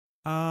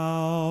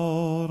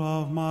Out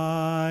of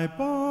my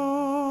bondage,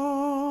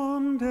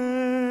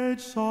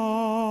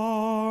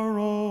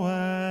 sorrow,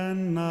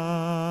 and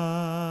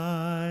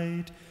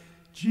night,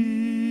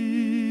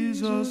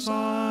 Jesus,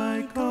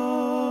 I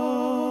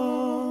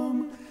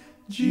come.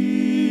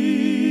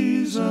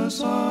 Jesus,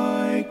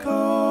 I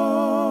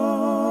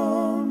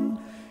come.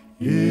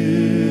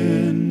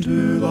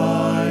 Into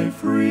thy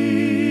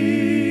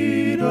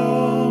freedom,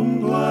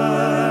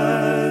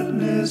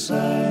 gladness,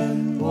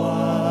 and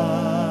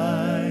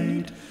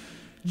light.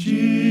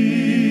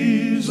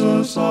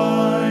 Jesus,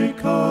 I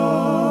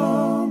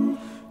come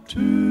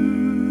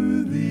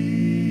to thee.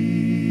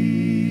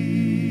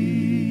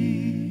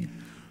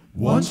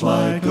 Once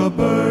like a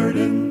bird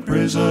in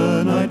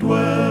prison I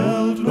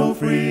dwelt, no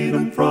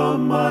freedom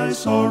from my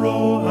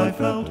sorrow I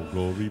felt.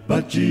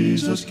 But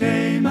Jesus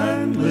came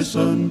and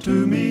listened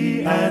to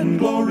me, and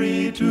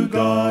glory to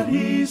God,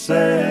 He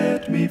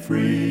set me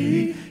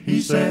free. He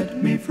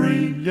set me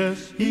free,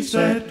 yes, He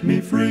set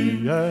me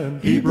free,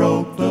 and He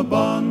broke the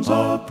bonds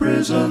of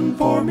prison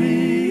for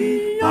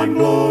me. I'm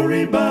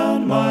glory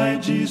bound, my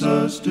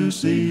Jesus to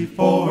see,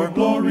 for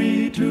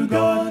glory to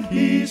God,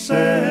 He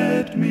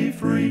set me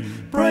free.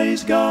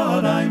 Praise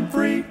God, I'm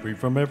free, Free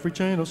from every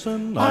chain of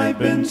sin. I've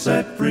been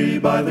set free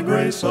by the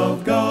grace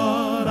of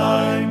God.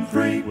 I'm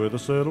free, With a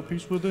settled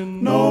peace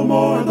within. no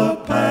more the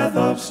path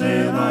of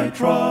sin I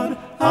trod.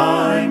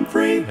 I'm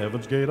free,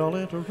 Heaven's gate I'll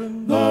enter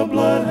in. the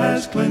blood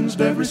has cleansed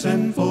every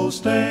sinful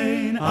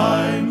stain.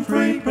 I'm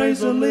free, praise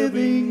the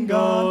living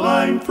God.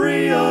 I'm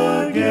free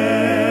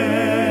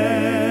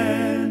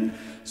again.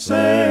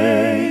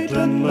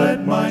 Satan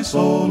led my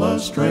soul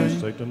astray.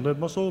 Satan led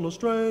my soul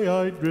astray.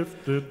 I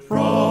drifted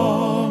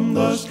From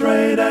the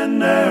straight and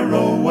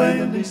narrow way,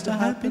 that leads to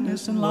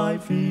happiness and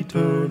life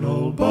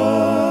eternal.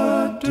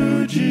 But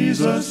to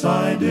Jesus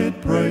I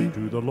did pray.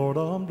 to the Lord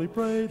I humbly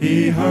prayed.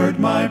 He heard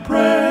my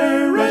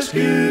prayer,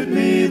 rescued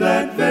me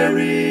that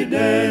very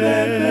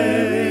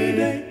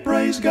day.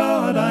 Praise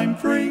God, I'm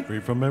free. Free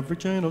from every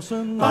chain of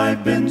sin.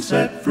 I've been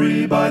set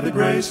free by the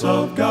grace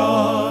of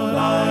God.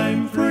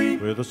 I'm free,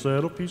 With a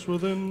settled peace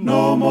within.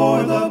 no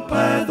more the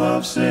path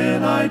of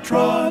sin I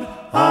trod.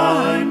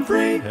 I'm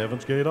free,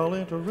 Heaven's gate I'll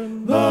enter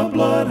in. the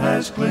blood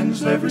has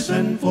cleansed every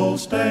sinful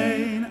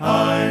stain.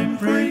 I'm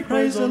free,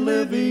 praise the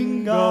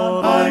living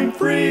God. I'm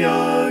free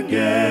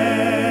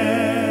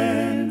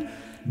again.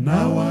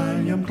 Now I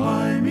am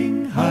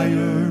climbing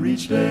higher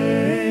each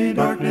day.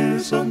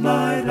 Darkness of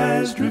night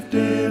has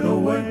drifted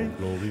away.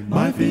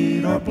 My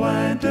feet are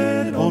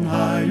planted on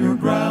higher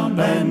ground,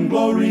 and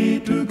glory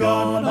to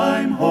God,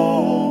 I'm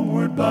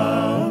homeward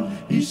bound.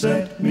 He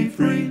set me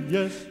free,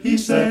 Yes, He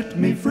set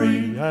me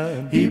free.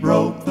 and He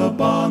broke the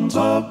bonds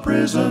of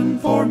prison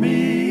for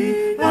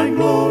me. I'm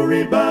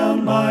glory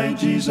bound, my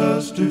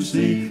Jesus to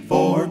see,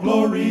 for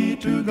glory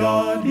to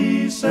God,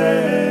 He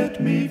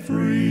set me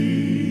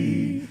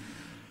free.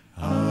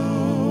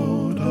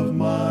 Out of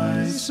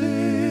my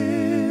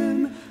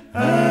sin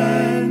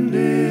and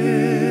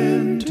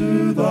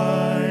into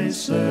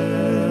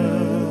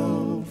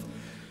thyself,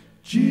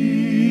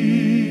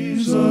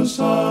 Jesus,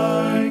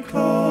 I